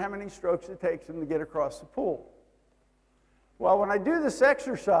count how many strokes it takes them to get across the pool. Well, when I do this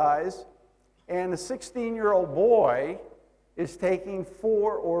exercise and a 16-year-old boy is taking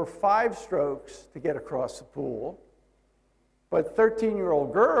 4 or 5 strokes to get across the pool, but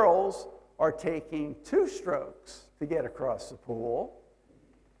 13-year-old girls are taking 2 strokes to get across the pool,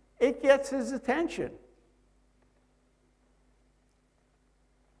 it gets his attention.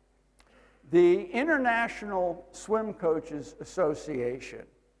 The International Swim Coaches Association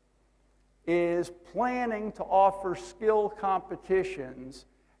is planning to offer skill competitions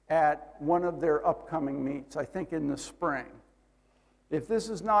at one of their upcoming meets, I think in the spring. If this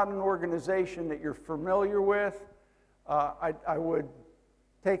is not an organization that you're familiar with, I would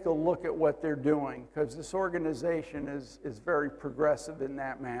take a look at what they're doing, because this organization is very progressive in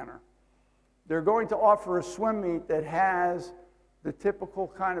that manner. They're going to offer a swim meet that has the typical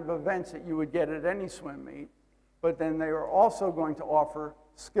kind of events that you would get at any swim meet, but then they are also going to offer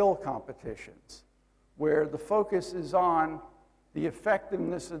skill competitions where the focus is on the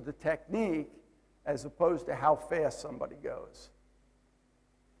effectiveness of the technique as opposed to how fast somebody goes.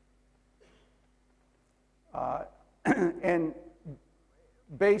 And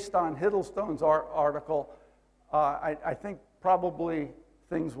based on Hiddlestone's article, I think probably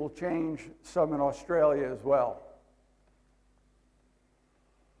things will change some in Australia as well.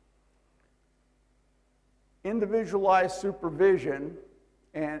 Individualized supervision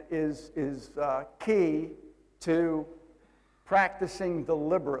is key to practicing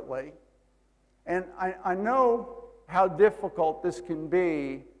deliberately. And I know how difficult this can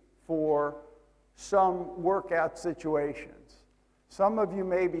be for some workout situations. Some of you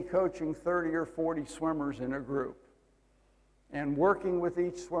may be coaching 30 or 40 swimmers in a group. And working with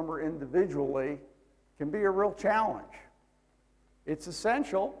each swimmer individually can be a real challenge. It's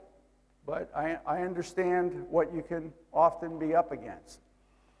essential, but I understand what you can often be up against.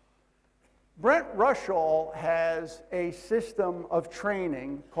 Brent Rushall has a system of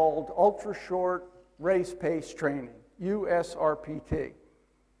training called ultra short race pace training, USRPT.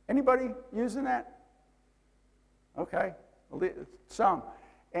 Anybody using that? Okay, some.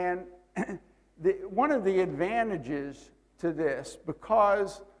 And one of the advantages to this,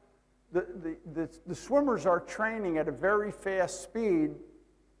 because the swimmers are training at a very fast speed,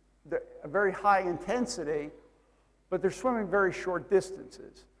 a very high intensity, but they're swimming very short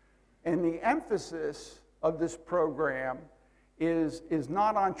distances. And the emphasis of this program is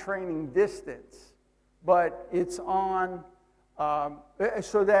not on training distance, but it's on,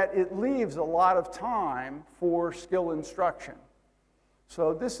 so that it leaves a lot of time for skill instruction.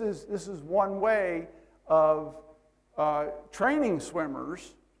 So this is one way of training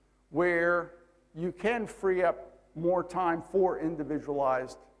swimmers where you can free up more time for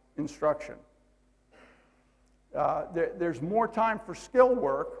individualized instruction. There's more time for skill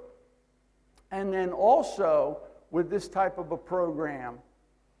work, and then also with this type of a program,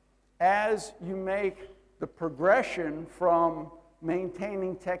 as you make the progression from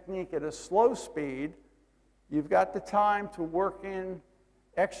maintaining technique at a slow speed, you've got the time to work in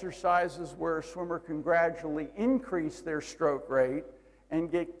exercises where a swimmer can gradually increase their stroke rate and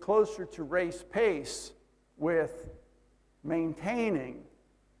get closer to race pace with maintaining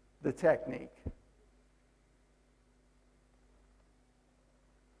the technique.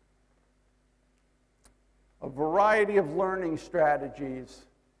 A variety of learning strategies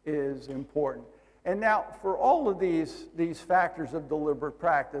is important. And now, for all of these factors of deliberate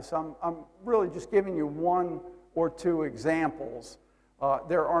practice, I'm really just giving you one or two examples.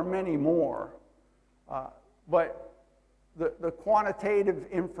 There are many more. But the quantitative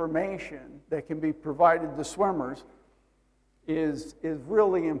information that can be provided to swimmers is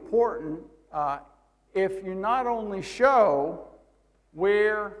really important if you not only show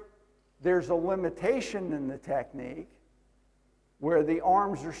where there's a limitation in the technique, where the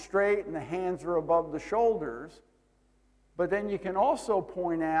arms are straight and the hands are above the shoulders, but then you can also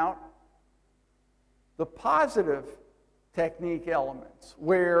point out the positive technique elements,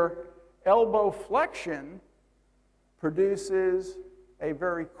 where elbow flexion produces a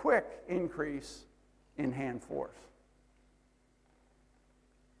very quick increase in hand force.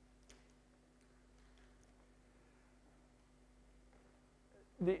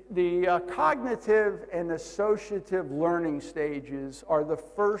 The cognitive and associative learning stages are the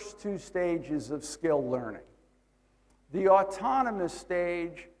first two stages of skill learning. The autonomous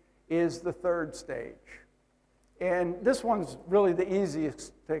stage is the third stage. And this one's really the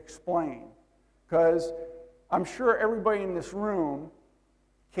easiest to explain, because I'm sure everybody in this room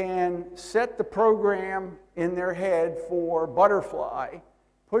can set the program in their head for butterfly,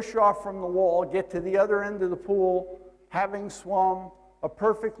 push off from the wall, get to the other end of the pool, having swum a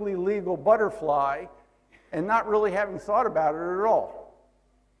perfectly legal butterfly, and not really having thought about it at all.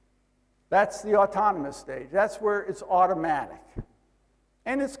 That's the autonomous stage. That's where it's automatic.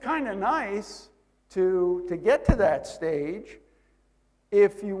 And it's kind of nice to get to that stage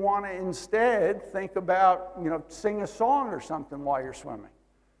if you want to instead think about, sing a song or something while you're swimming,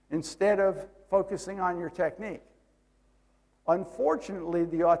 instead of focusing on your technique. Unfortunately,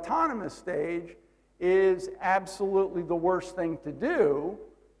 the autonomous stage is absolutely the worst thing to do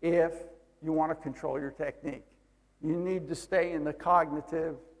if you want to control your technique. You need to stay in the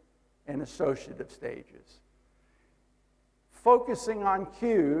cognitive and associative stages. Focusing on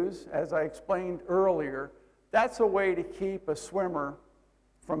cues, as I explained earlier, that's a way to keep a swimmer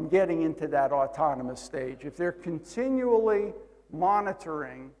from getting into that autonomous stage. If they're continually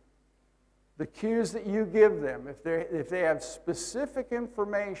monitoring the cues that you give them, if they have specific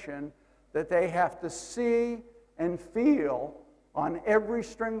information that they have to see and feel on every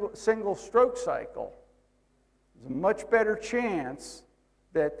single stroke cycle, there's a much better chance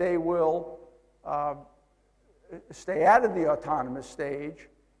that they will stay out of the autonomous stage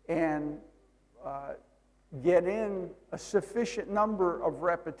and get in a sufficient number of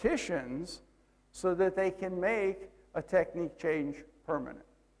repetitions so that they can make a technique change permanent.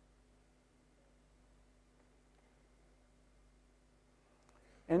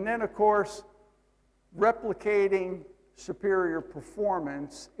 And then, of course, replicating superior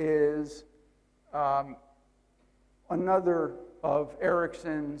performance is another of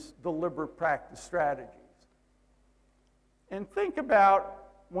Erickson's deliberate practice strategies. And think about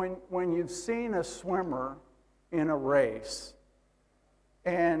when you've seen a swimmer in a race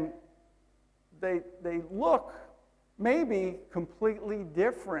and they look maybe completely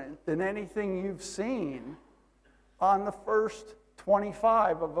different than anything you've seen on the first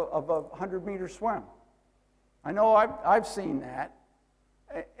 25 of a 100-meter swim. I know I've seen that.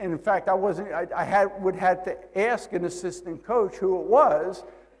 And in fact, I would have to ask an assistant coach who it was,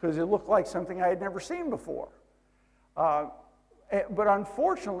 because it looked like something I had never seen before. But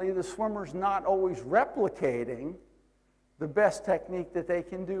unfortunately, the swimmer's not always replicating the best technique that they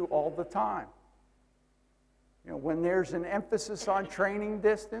can do all the time. You know, when there's an emphasis on training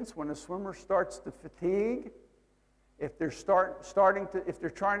distance, when a swimmer starts to fatigue, if they're if they're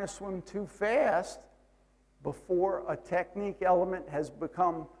trying to swim too fast before a technique element has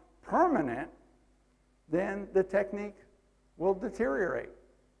become permanent, then the technique will deteriorate.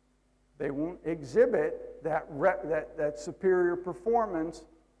 They won't exhibit that superior performance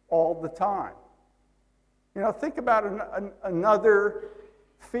all the time. You know, think about another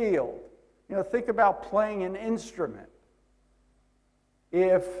field. You know, think about playing an instrument.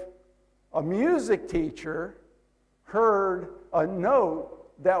 If a music teacher heard a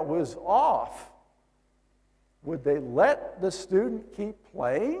note that was off, would they let the student keep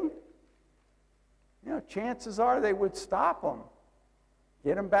playing? You know, chances are they would stop them,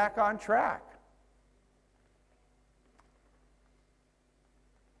 get them back on track.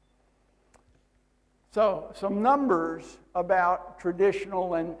 So, some numbers about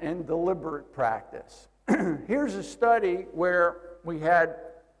traditional and deliberate practice. Here's a study where we had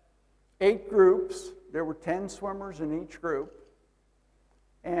 8 groups. There were 10 swimmers in each group.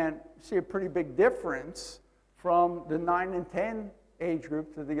 And you see a pretty big difference from the 9 and 10 age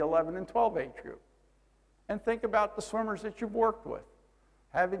group to the 11 and 12 age group. And think about the swimmers that you've worked with.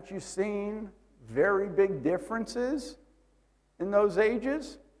 Haven't you seen very big differences in those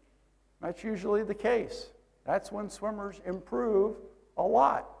ages? That's usually the case. That's when swimmers improve a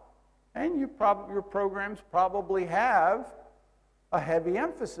lot. And your programs probably have a heavy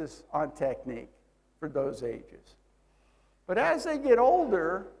emphasis on technique for those ages. But as they get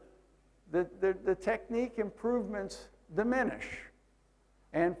older, the technique improvements diminish.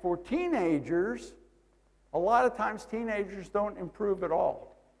 And for teenagers, a lot of times teenagers don't improve at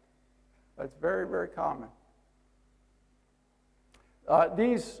all. That's very, very common.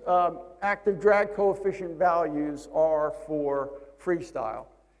 These active drag coefficient values are for freestyle.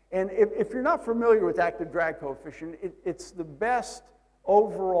 And if you're not familiar with active drag coefficient, it's the best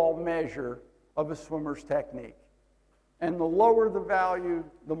overall measure of a swimmer's technique. And the lower the value,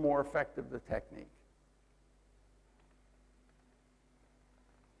 the more effective the technique.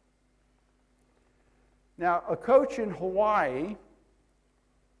 Now, a coach in Hawaii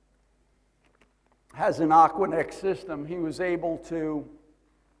has an Aquanex system. He was able to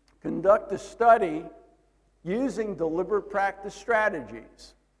conduct a study using deliberate practice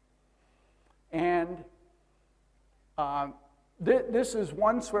strategies. And this is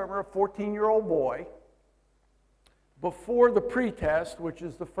one swimmer, a 14-year-old boy, before the pretest, which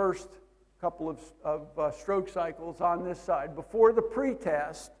is the first couple of stroke cycles on this side. Before the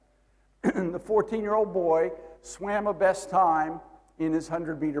pretest, the 14-year-old boy swam a best time in his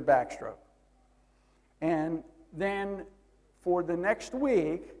 100-meter backstroke. And then for the next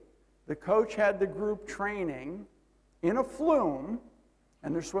week, the coach had the group training in a flume,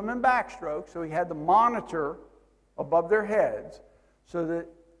 and they're swimming backstroke, so he had the monitor above their heads so that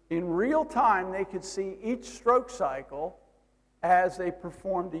in real time they could see each stroke cycle as they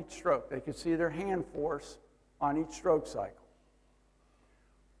performed each stroke. They could see their hand force on each stroke cycle.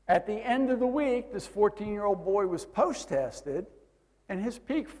 At the end of the week, this 14-year-old boy was post-tested, and his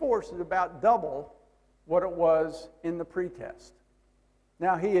peak force is about double what it was in the pretest.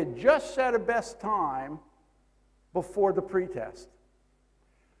 Now, he had just set a best time before the pretest.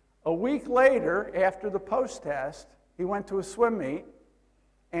 A week later, after the post-test, he went to a swim meet,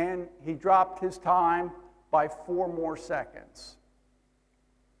 and he dropped his time by 4 more seconds.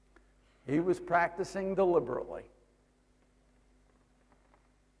 He was practicing deliberately.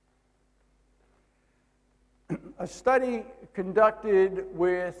 A study conducted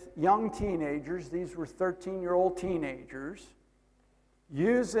with young teenagers, these were 13-year-old teenagers,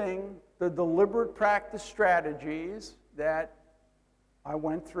 using the deliberate practice strategies that I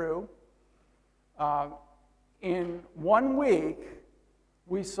went through. In 1 week,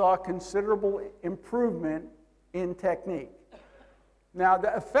 we saw considerable improvement in technique. Now,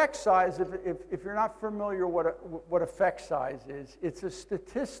 the effect size, if you're not familiar what effect size is, it's a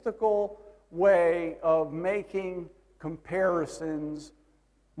statistical way of making comparisons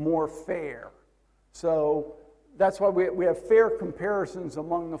more fair. So that's why we have fair comparisons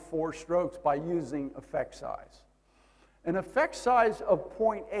among the 4 strokes by using effect size. An effect size of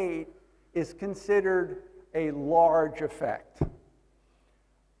 0.8 is considered a large effect.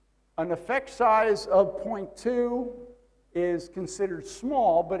 An effect size of 0.2 is considered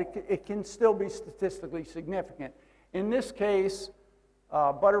small, but it can still be statistically significant. In this case,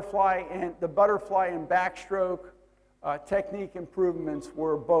 butterfly and backstroke technique improvements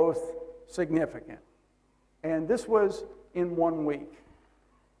were both significant. And this was in 1 week.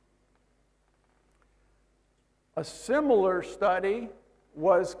 A similar study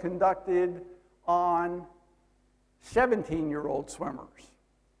was conducted on 17-year-old swimmers.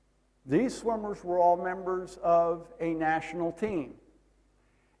 These swimmers were all members of a national team.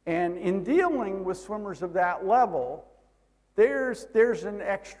 And in dealing with swimmers of that level, there's an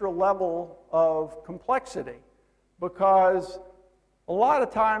extra level of complexity, because a lot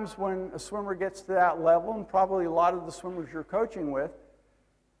of times when a swimmer gets to that level, and probably a lot of the swimmers you're coaching with,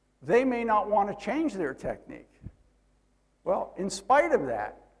 they may not want to change their technique. Well, in spite of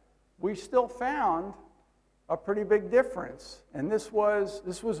that, we still found a pretty big difference, and this was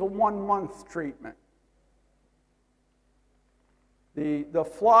a 1-month treatment. The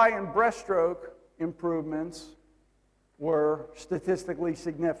fly and breaststroke improvements were statistically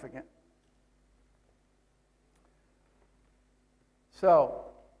significant. So,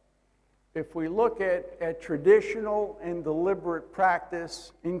 if we look at traditional and deliberate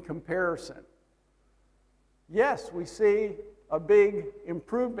practice in comparison, yes, we see a big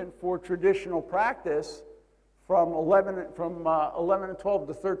improvement for traditional practice from 11 and 12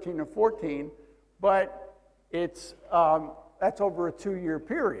 to 13 and 14, but that's over a 2-year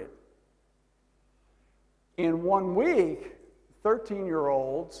period. In 1 week,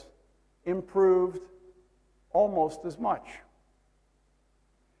 13-year-olds improved almost as much.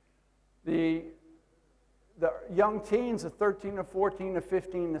 The young teens of 13 to 14 to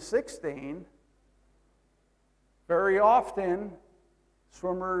 15 to 16, very often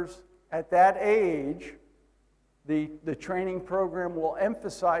swimmers at that age, the training program will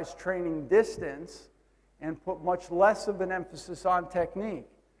emphasize training distance and put much less of an emphasis on technique.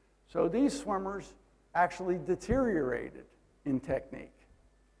 So these swimmers actually deteriorated in technique.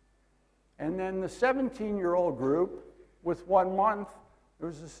 And then the 17-year-old group, with 1 month, there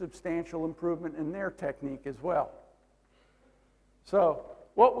was a substantial improvement in their technique as well. So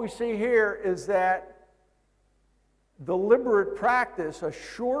what we see here is that deliberate practice, a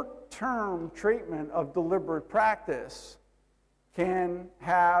short-term treatment of deliberate practice, can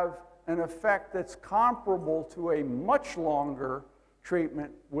have an effect that's comparable to a much longer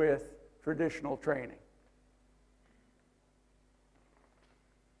treatment with traditional training.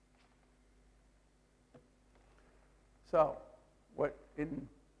 So, what in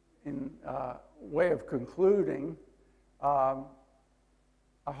way of concluding, I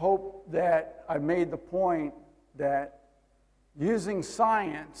hope that I made the point that using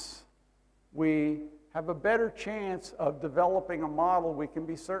science, we have a better chance of developing a model we can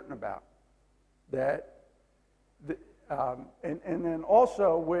be certain about. And then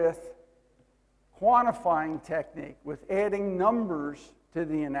also with quantifying technique, with adding numbers to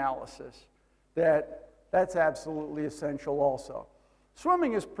the analysis, that's absolutely essential also.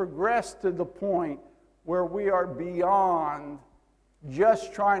 Swimming has progressed to the point where we are beyond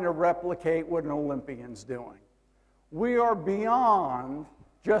just trying to replicate what an Olympian's doing. We are beyond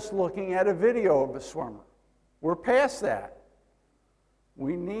just looking at a video of a swimmer. We're past that.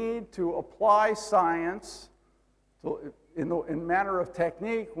 We need to apply science in matter of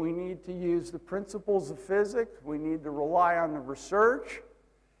technique. We need to use the principles of physics. We need to rely on the research.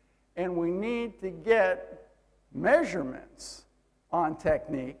 And we need to get measurements on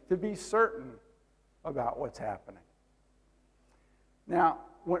technique to be certain about what's happening. Now,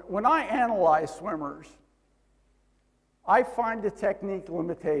 when I analyze swimmers, I find a technique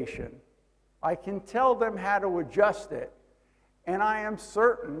limitation. I can tell them how to adjust it, and I am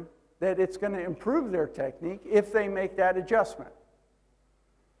certain that it's going to improve their technique if they make that adjustment.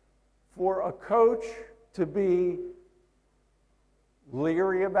 For a coach to be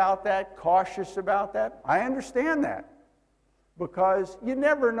leery about that, cautious about that, I understand that, because you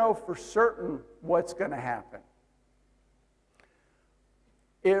never know for certain what's going to happen.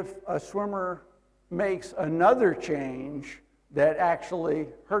 If a swimmer makes another change that actually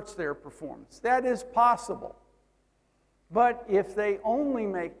hurts their performance, that is possible. But if they only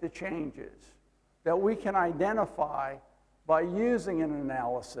make the changes that we can identify by using an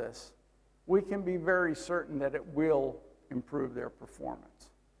analysis, we can be very certain that it will improve their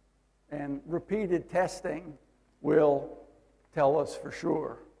performance. And repeated testing will tell us for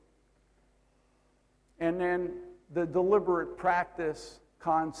sure. And then the deliberate practice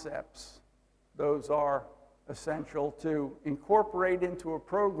concepts, those are essential to incorporate into a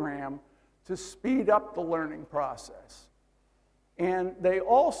program to speed up the learning process. And they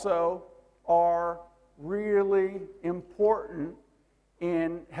also are really important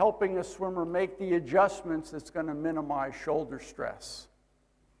in helping a swimmer make the adjustments that's going to minimize shoulder stress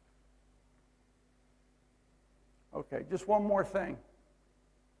Okay, just one more thing.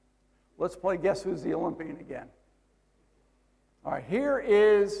 Let's play Guess Who's the Olympian again. All right, here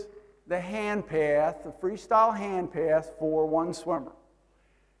is the hand path, the freestyle hand path for one swimmer.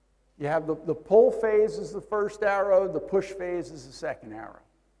 You have the pull phase is the first arrow, the push phase is the second arrow.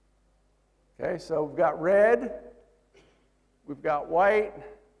 Okay, so we've got red, we've got white,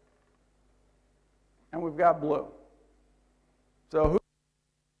 and we've got blue. So who?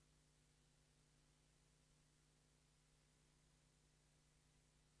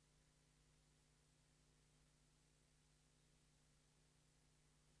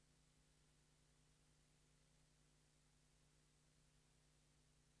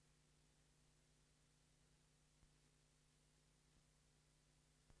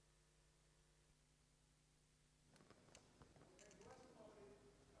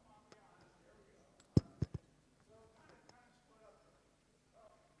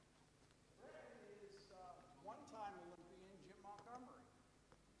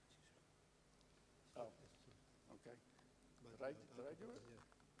 Did I do it?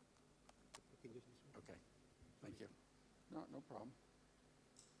 Okay, thank you. No problem.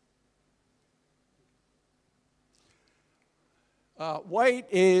 White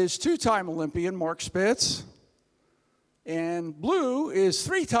is two-time Olympian Mark Spitz, and blue is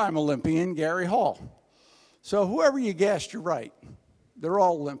three-time Olympian Gary Hall. So whoever you guessed, you're right. They're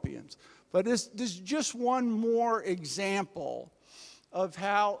all Olympians. But this is just one more example of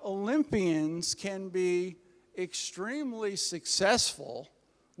how Olympians can be extremely successful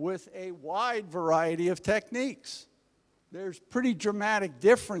with a wide variety of techniques. There's pretty dramatic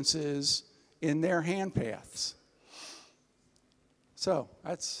differences in their hand paths. So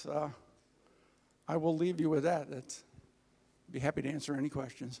that's, I will leave you with that. Be happy to answer any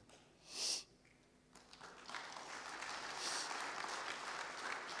questions.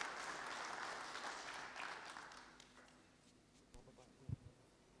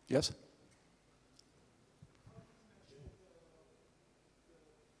 Yes?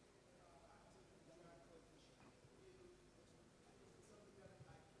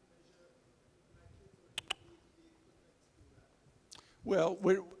 Well,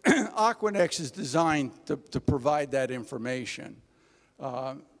 Aquanex is designed to provide that information,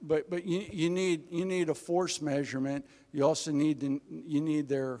 but you need a force measurement. You also need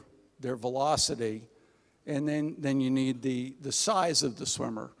their velocity, and then you need the size of the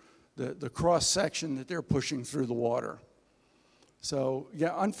swimmer, the cross section that they're pushing through the water. So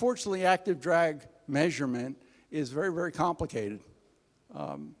yeah, unfortunately, active drag measurement is very, very complicated.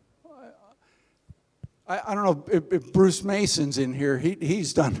 I don't know if Bruce Mason's in here.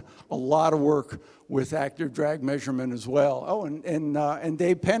 He's done a lot of work with active drag measurement as well. Oh, and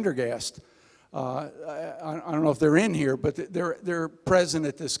Dave Pendergast. I don't know if they're in here, but they're present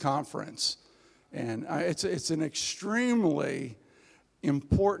at this conference, and it's an extremely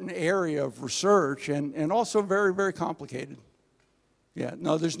important area of research and also very, very complicated. Yeah,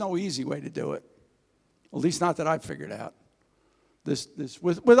 no, there's no easy way to do it. At least not that I've figured out.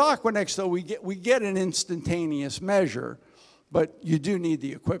 With Aquanex, though, we get an instantaneous measure, but you do need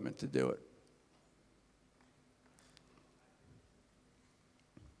the equipment to do it.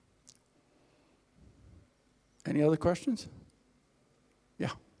 Any other questions? Yeah.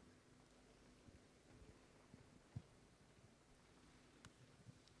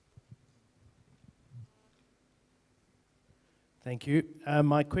 Thank you.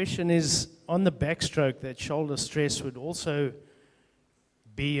 My question is, on the backstroke, that shoulder stress would also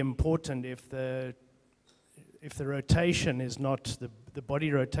be important if the rotation is not, the body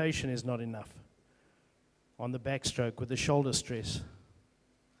rotation is not enough on the backstroke with the shoulder stress.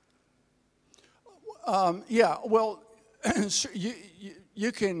 Yeah, well,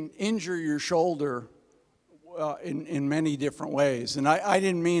 you can injure your shoulder in many different ways. And I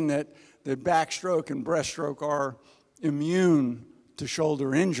didn't mean that backstroke and breaststroke are immune to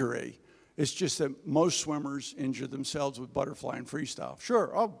shoulder injury. It's just that most swimmers injure themselves with butterfly and freestyle. Sure,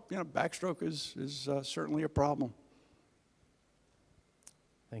 backstroke is certainly a problem.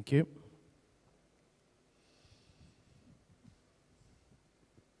 Thank you.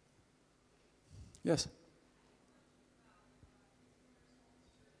 Yes?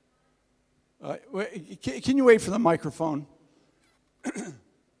 Can you wait for the microphone?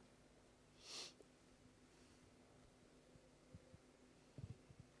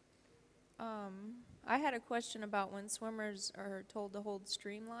 I had a question about when swimmers are told to hold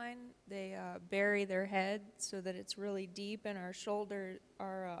streamline, they bury their head so that it's really deep, and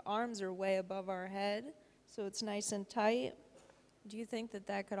our arms are way above our head, so it's nice and tight. Do you think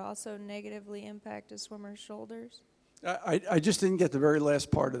that could also negatively impact a swimmer's shoulders? I just didn't get the very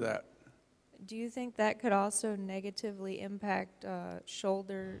last part of that. Do you think that could also negatively impact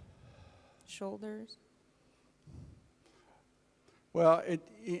shoulders? Well,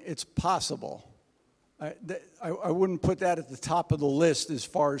 it's possible. I wouldn't put that at the top of the list as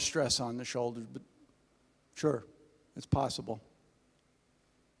far as stress on the shoulders, but sure, it's possible.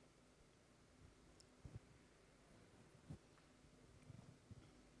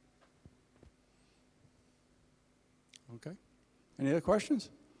 Okay. Any other questions?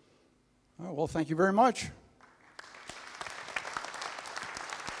 All right, well, thank you very much.